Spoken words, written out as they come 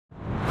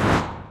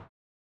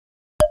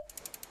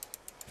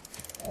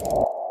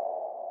Hi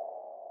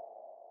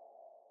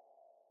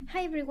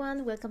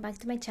everyone, welcome back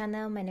to my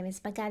channel. My name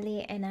is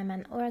Magali and I'm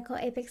an Oracle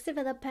Apex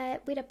developer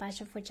with a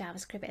passion for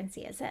JavaScript and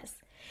CSS.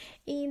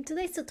 In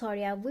today's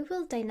tutorial, we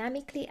will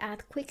dynamically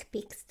add quick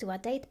picks to a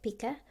date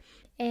picker,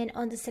 and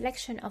on the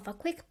selection of a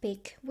quick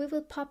pick, we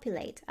will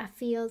populate a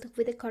field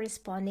with the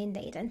corresponding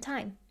date and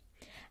time.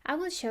 I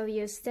will show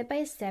you step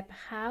by step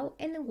how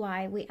and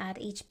why we add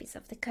each piece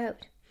of the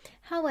code.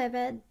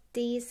 However,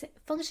 this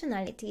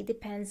functionality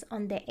depends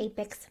on the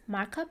Apex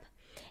markup,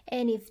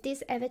 and if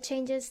this ever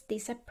changes,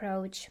 this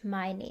approach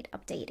might need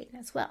updating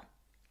as well.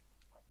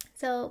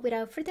 So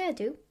without further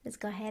ado, let's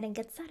go ahead and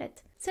get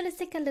started. So let's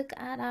take a look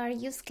at our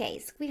use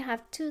case. We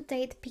have two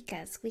date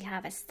pickers. We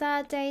have a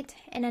start date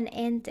and an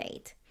end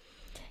date.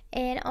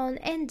 And on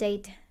end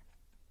date,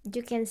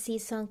 you can see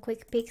some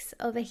quick picks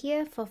over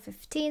here for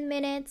 15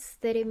 minutes,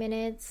 30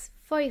 minutes,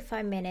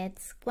 45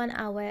 minutes, 1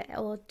 hour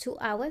or 2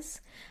 hours,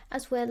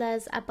 as well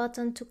as a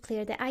button to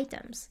clear the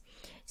items.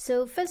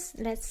 So first,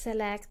 let's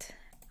select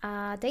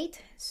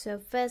date, so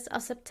 1st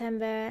of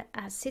September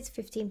at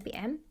 6:15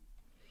 p.m.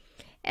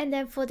 and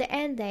then for the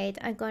end date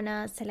I'm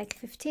gonna select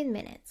 15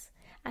 minutes.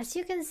 As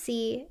you can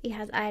see, it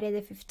has added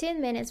the 15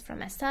 minutes from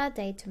my start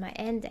date to my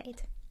end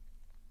date.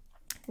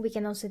 We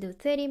can also do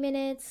 30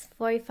 minutes,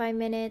 45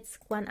 minutes,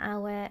 1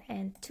 hour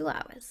and 2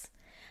 hours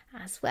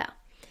as well.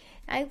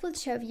 I will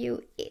show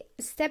you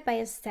step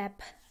by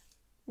step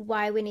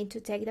why we need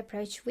to take the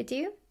approach with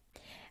you,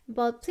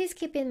 but please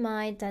keep in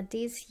mind that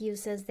this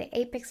uses the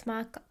Apex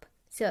markup.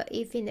 So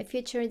if in the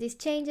future this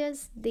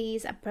changes,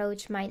 this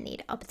approach might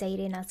need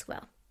updating as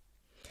well.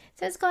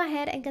 So let's go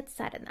ahead and get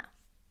started now.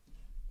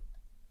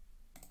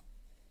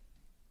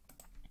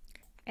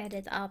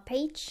 Edit our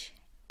page,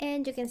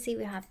 and you can see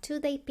we have two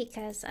date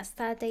pickers, a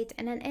start date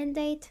and an end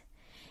date,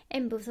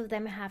 and both of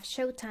them have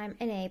show time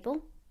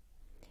enabled.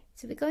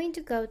 So we're going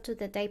to go to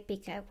the date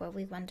picker where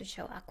we want to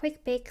show our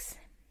quick picks,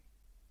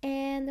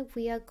 and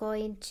we are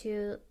going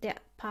to the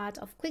part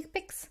of quick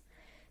picks,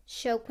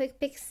 show quick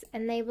picks,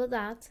 enable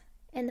that.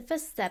 And the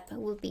first step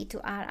will be to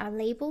add our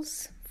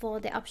labels for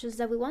the options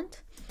that we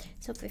want.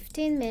 So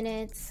 15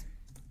 minutes,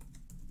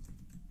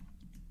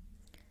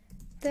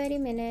 30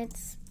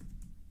 minutes,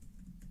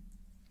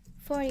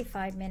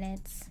 45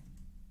 minutes,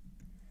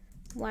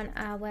 1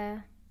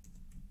 hour,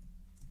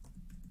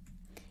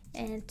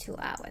 and 2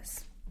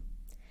 hours.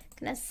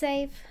 Gonna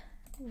save,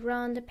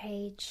 run the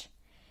page,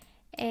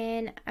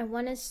 and I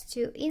want us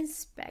to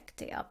inspect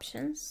the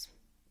options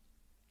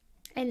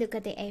and look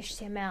at the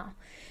HTML.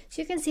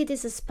 So you can see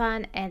this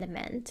span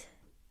element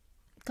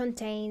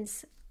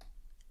contains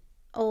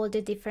all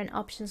the different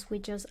options we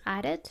just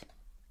added,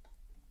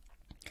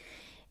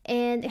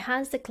 and it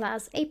has the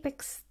class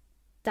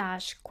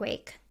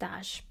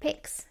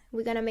apex-quick-picks.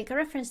 We're gonna make a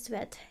reference to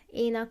it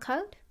in our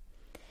code,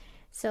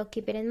 so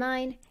keep it in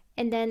mind.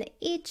 And then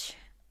each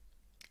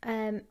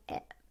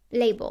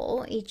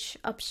label, each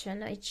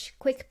option, each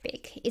quick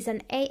pick is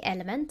an A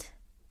element,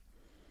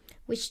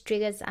 which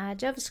triggers our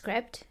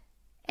JavaScript,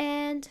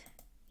 and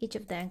each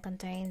of them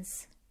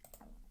contains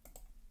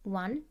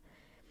one.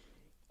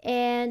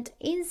 And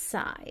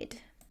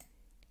inside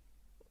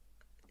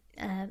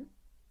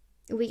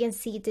we can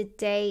see the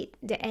date,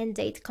 the end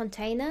date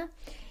container.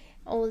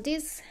 All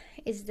this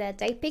is the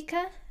date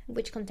picker,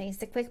 which contains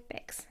the quick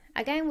picks.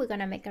 Again, we're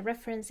gonna make a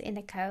reference in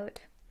the code,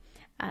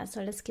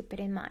 so let's keep it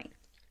in mind.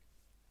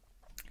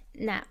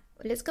 Now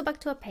let's go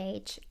back to our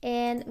page,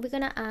 and we're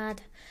gonna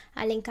add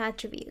a link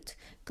attribute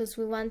because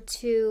we want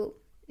to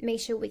make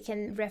sure we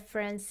can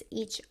reference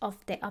each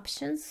of the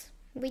options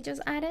we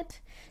just added.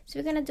 So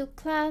we're gonna do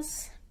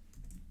class,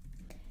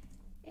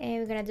 and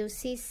we're gonna do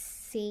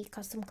cc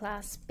custom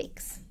class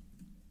picks.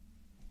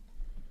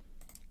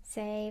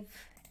 Save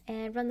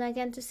and run that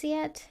again to see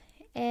it,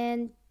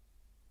 and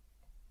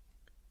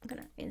I'm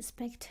gonna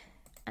inspect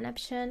an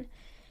option,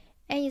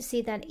 and you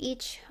see that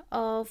each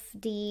of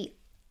the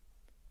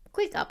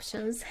quick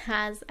options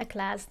has a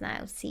class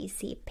now,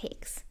 cc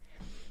picks.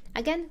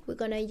 Again, we're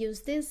gonna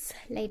use this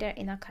later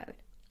in our code.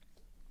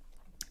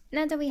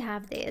 Now that we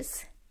have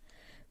this,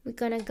 we're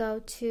gonna go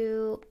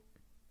to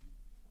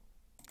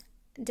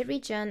the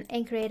region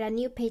and create a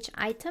new page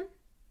item.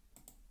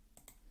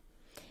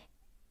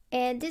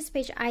 And this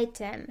page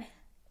item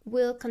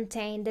will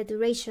contain the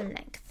duration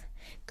length,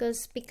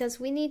 because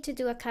we need to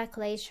do a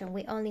calculation.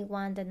 We only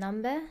want the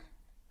number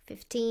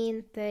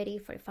 15, 30,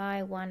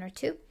 45, 1 or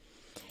 2.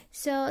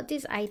 So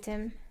this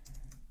item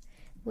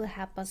will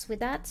help us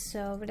with that.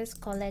 So let's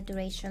call it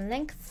duration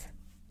length.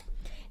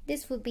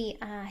 This will be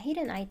a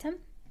hidden item.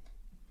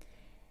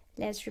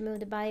 Let's remove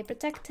the body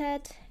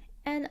protected,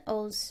 and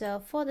also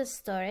for the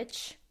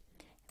storage,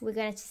 we're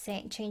going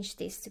to change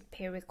this to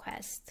peer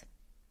request.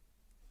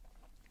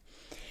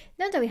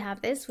 Now that we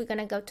have this, we're going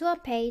to go to our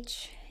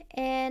page,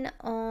 and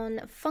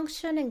on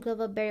function and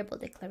global variable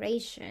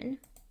declaration,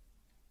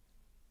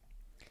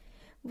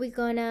 we're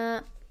going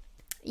to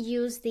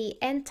use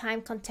the end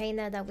time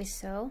container that we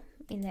saw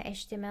in the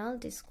HTML,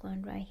 this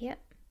one right here.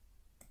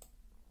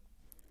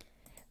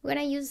 We're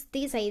going to use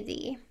this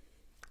ID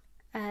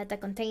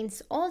that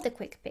contains all the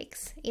quick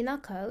picks in our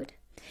code,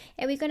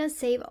 and we're gonna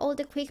save all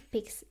the quick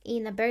picks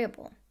in a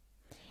variable.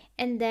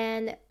 And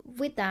then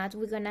with that,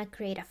 we're gonna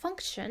create a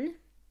function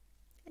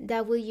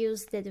that will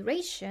use the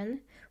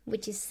duration,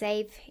 which is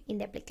saved in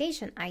the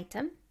application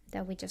item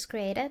that we just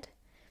created,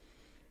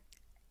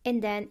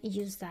 and then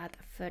use that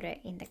further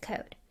in the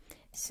code.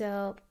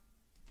 So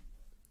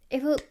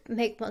it will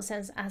make more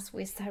sense as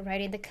we start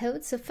writing the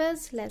code. So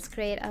first, let's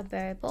create a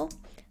variable,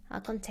 a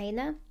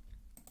container,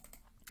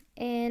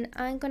 and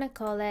I'm gonna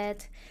call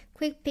it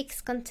quick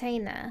picks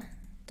container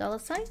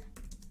 $.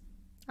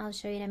 I'll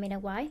show you in a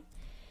minute why.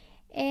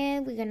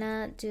 And we're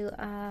gonna do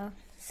a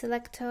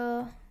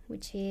selector,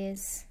 which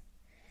is,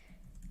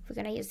 we're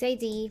gonna use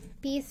ID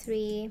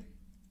p3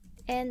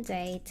 and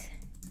date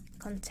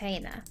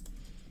container.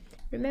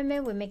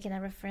 Remember, we're making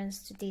a reference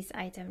to this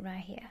item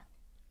right here.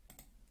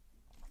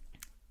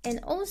 And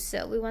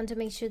also we want to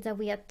make sure that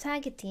we are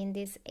targeting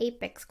this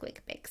Apex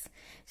quick picks.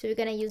 So we're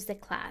gonna use the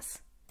class.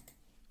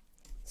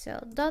 So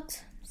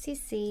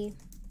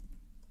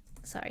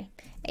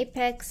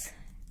apex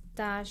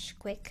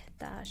quick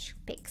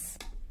picks.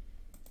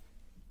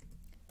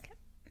 Okay.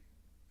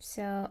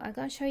 So I'm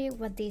gonna show you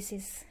what this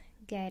is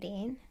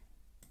getting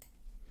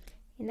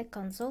in the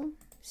console.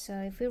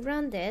 So if we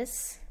run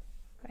this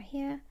right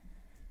here,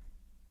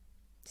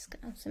 just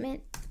gonna zoom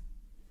in,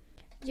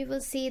 you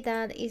will see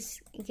that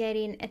it's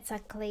getting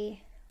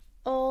exactly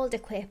all the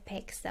quick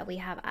picks that we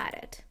have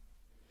added.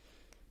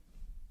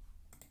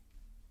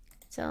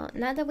 So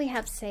now that we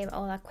have saved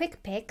all our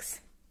quick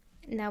picks,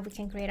 now we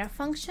can create our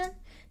function.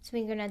 So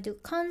we're gonna do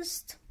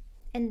const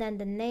and then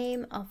the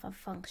name of a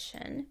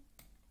function,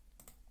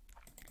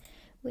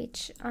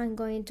 which I'm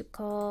going to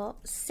call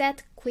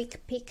set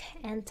quick pick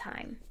end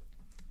time.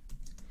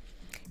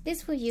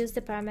 This will use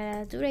the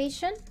parameter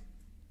duration,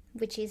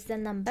 which is the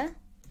number.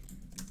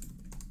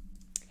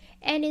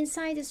 And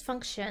inside this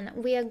function,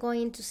 we are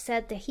going to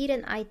set the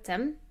hidden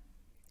item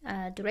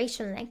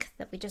duration length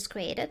that we just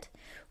created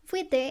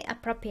with the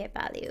appropriate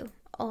value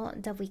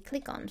that we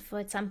click on. For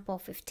example,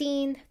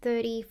 15,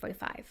 30,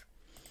 45.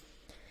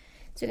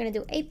 So we're going to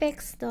do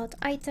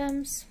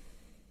apex.items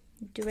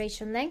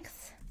duration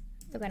length.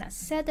 We're going to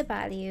set the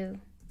value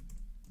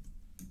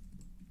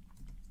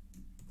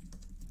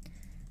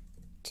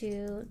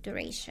to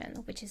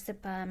duration, which is the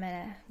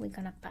parameter we're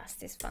going to pass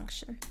this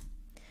function.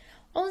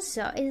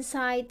 Also,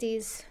 inside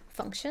this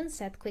function,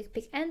 set quick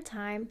pick end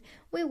time,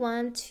 we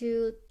want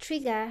to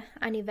trigger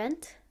an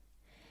event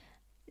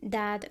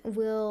that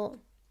will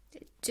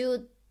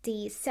do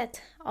the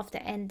set of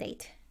the end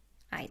date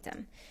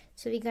item.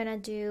 So we're gonna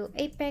do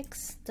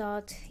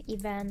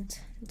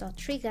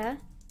apex.event.trigger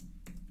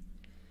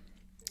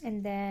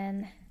and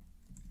then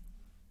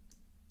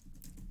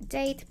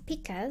date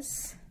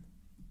pickers,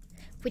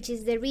 which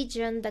is the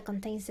region that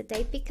contains the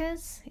date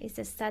pickers, is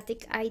the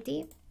static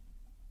ID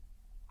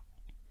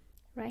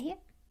right here,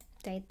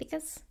 date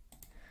pickers.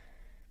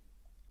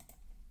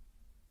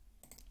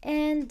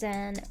 And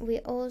then we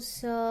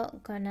also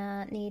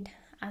gonna need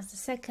as the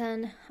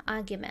second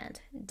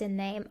argument the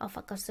name of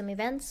a custom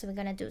event. So we're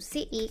gonna do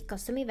CE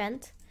custom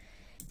event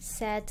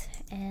set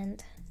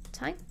end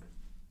time.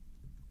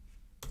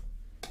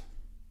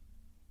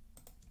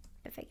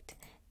 Perfect.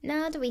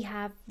 Now that we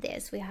have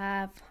this, we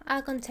have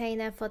our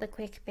container for the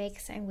quick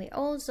picks, and we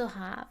also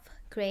have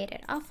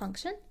created our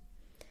function.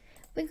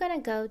 We're gonna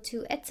go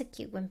to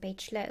execute when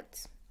page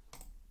loads.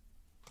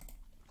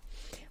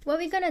 What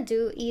we're gonna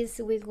do is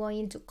we're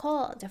going to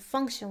call the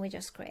function we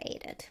just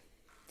created.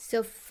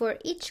 So for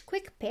each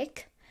quick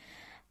pick,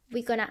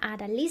 we're gonna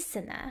add a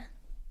listener.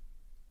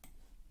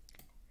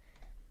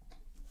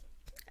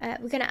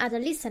 We're gonna add a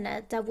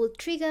listener that will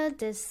trigger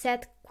the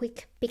set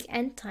quick pick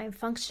end time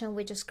function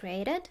we just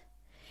created,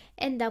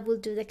 and that will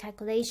do the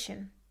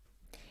calculation.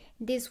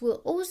 This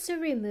will also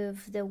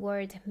remove the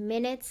word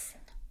minutes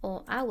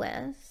or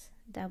hours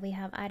that we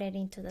have added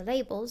into the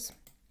labels,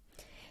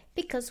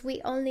 because we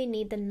only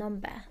need the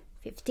number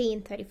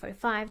 15, 30,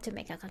 45 to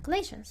make our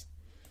calculations.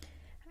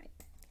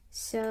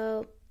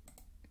 So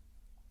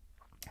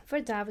for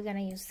that, we're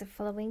gonna use the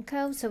following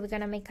code. So we're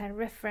gonna make a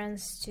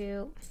reference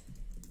to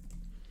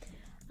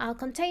our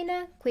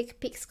container,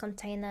 quick picks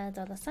container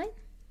 $,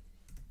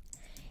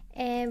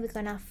 and we're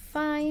gonna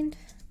find,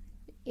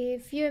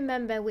 if you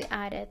remember, we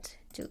added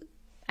to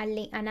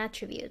an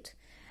attribute,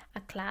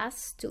 a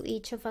class to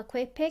each of our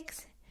quick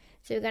picks.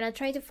 So we're gonna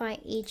try to find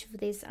each of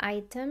these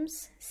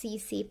items,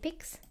 CC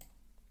picks.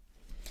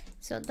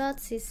 So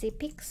 .cc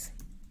picks.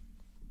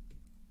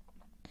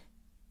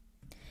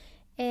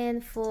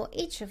 And for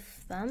each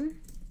of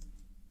them,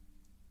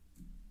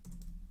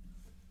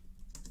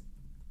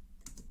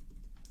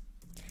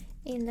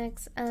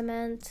 index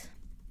element,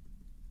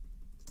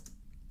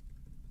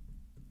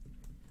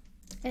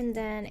 and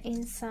then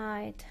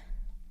inside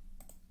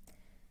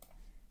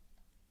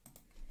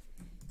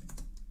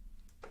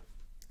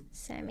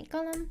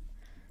semicolon.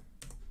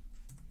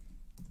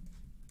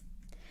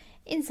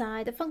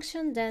 Inside the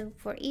function, then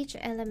for each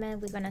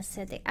element, we're gonna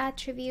set the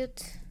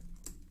attribute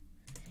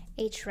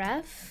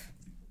href,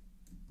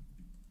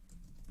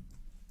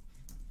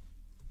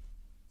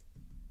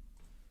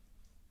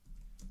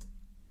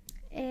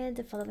 and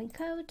the following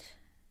code.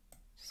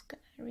 Just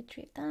gonna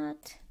retrieve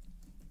that.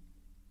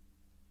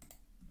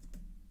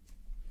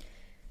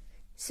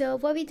 So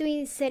what we're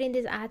doing is setting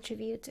this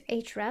attribute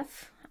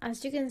href.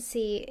 As you can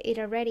see, it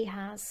already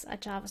has a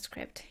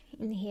JavaScript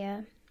in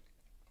here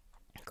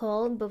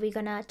called, but we're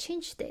gonna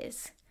change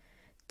this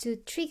to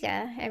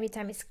trigger every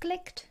time it's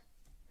clicked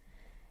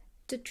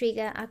to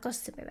trigger a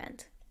custom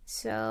event.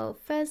 So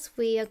first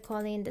we are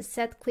calling the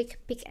set quick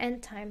pick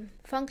end time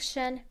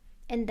function,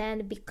 and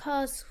then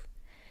because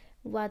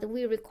what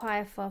we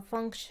require for a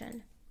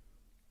function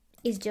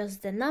is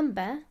just the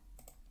number,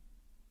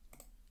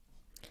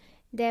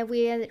 then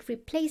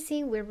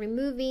we're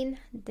removing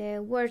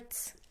the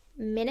words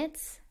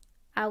minutes,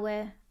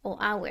 hour, or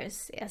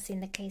hours, as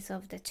in the case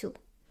of the 2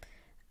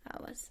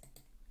 hours.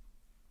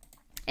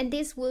 And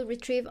this will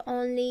retrieve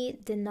only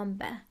the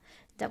number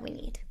that we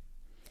need.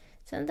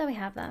 So now that we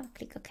have that,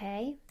 click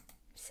OK,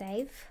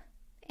 save,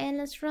 and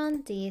let's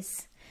run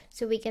this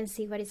so we can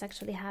see what is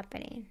actually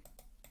happening.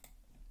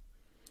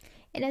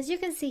 And as you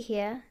can see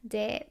here,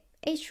 the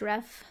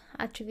href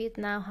attribute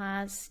now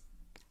has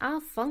our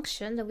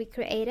function that we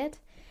created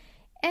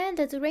and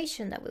the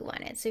duration that we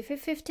wanted. So if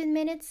it's 15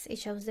 minutes, it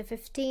shows the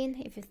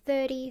 15. If it's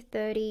 30,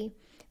 30,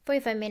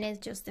 45 minutes,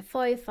 just the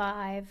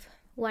 45,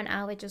 1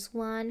 hour, just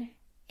 1,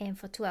 and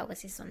for 2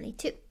 hours, it's only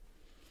 2.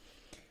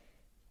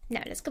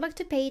 Now let's go back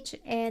to page,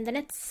 and the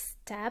next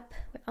step,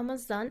 we're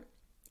almost done,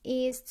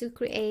 is to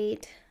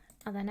create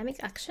a dynamic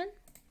action.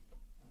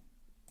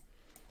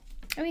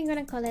 And we're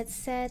gonna call it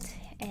set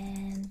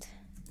and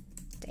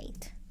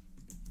date.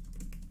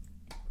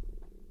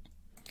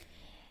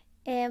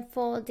 And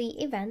for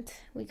the event,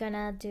 we're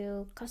gonna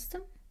do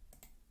custom.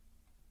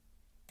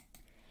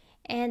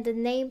 And the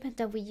name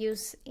that we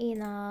use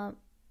in our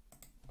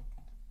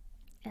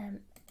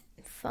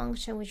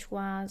function, which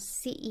was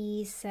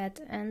CE set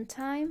end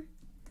time.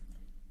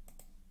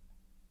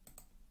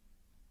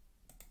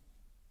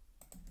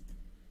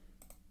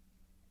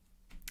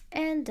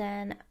 And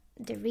then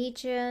the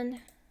region,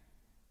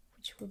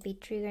 which will be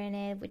triggering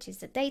it, which is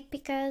the date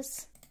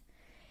pickers.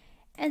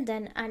 And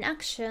then an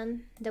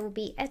action that will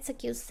be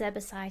execute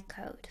server-side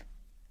code.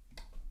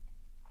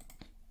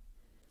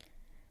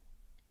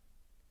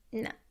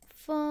 Now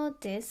for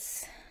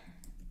this,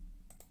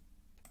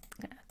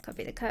 I'm gonna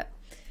copy the code.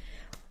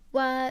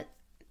 What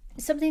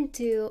something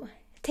to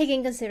take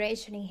in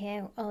consideration in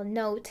here or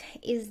note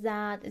is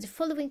that the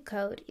following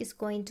code is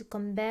going to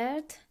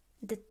convert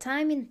the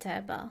time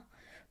interval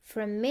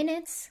from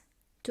minutes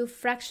to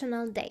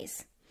fractional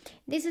days.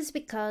 This is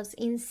because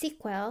in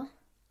SQL,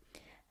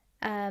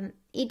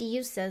 it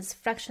uses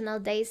fractional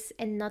days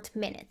and not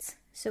minutes.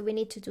 So we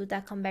need to do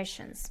that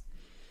conversions.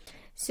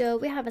 So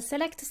we have a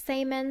select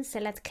statement,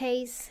 select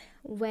case,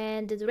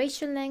 when the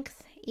duration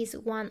length is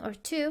 1 or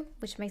 2,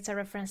 which makes a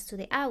reference to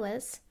the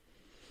hours.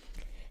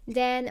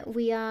 Then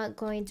we are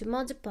going to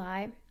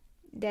multiply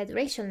the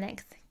duration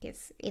length,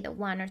 gives either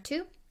 1 or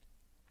 2,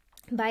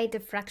 by the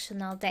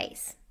fractional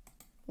days,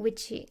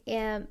 which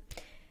to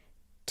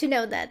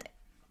know that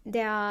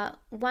there are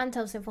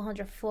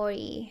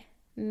 1440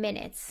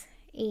 minutes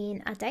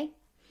in a day,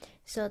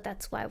 so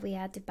that's why we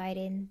are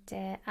dividing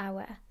the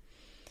hour.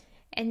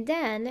 And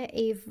then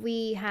if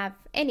we have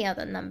any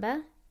other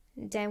number,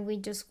 then we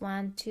just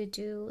want to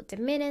do the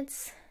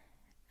minutes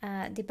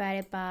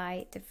divided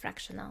by the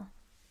fractional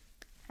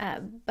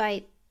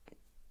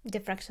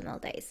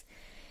days.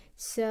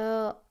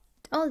 So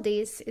all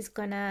this is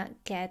gonna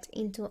get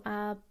into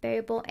a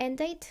variable end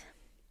date.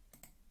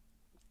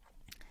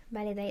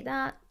 Validate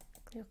that,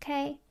 click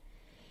OK.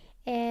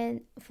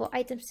 And for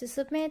items to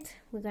submit,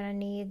 we're gonna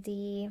need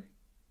the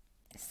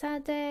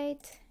start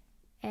date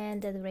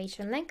and the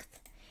duration length,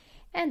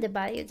 and the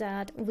value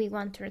that we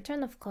want to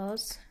return, of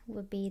course,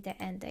 will be the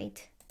end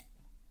date.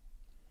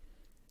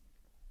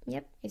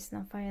 Yep, it's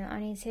not firing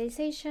on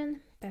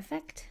initialization.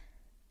 Perfect.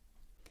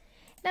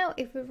 Now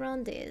if we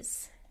run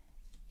this,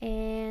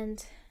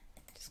 and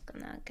just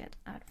gonna get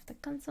out of the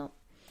console,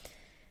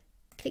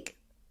 click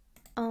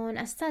on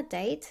a start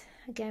date.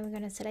 Again, we're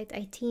gonna select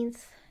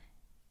 18th,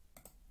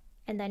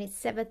 and then it's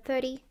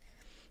 7:30,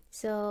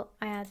 so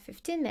I have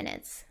 15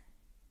 minutes.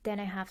 Then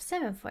I have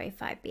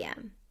 7:45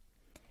 p.m.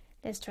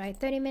 Let's try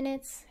 30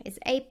 minutes. It's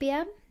 8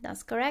 p.m.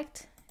 That's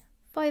correct.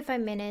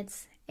 45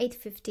 minutes,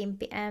 8:15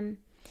 p.m.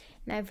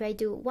 Now if I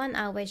do 1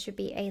 hour, it should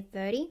be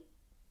 8:30,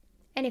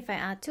 and if I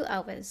add 2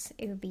 hours,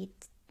 it will be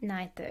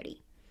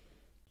 9:30.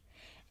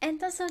 And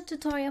that's our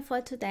tutorial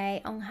for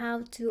today on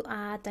how to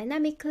add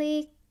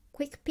dynamically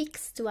quick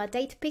picks to a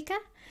date picker.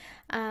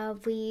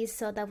 We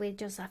saw that with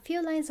just a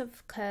few lines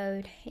of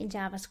code in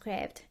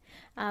JavaScript,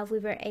 we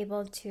were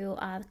able to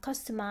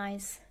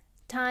customize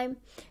time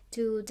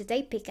to the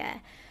date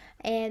picker.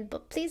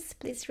 But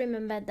please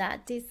remember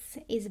that this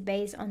is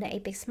based on the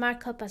Apex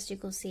markup. As you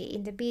can see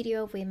in the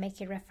video, we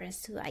make a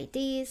reference to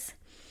IDs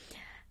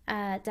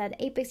that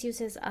Apex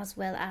uses as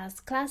well as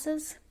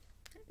classes.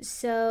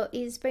 So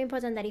it's very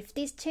important that if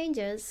these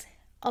changes,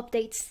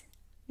 updates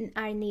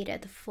are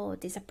needed for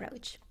this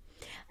approach.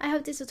 I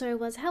hope this tutorial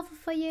was helpful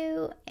for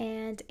you,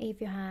 and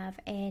if you have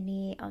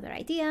any other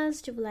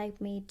ideas you would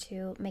like me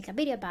to make a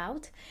video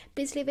about,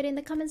 please leave it in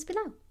the comments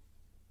below.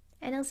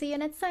 And I'll see you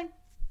next time.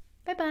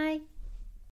 Bye bye!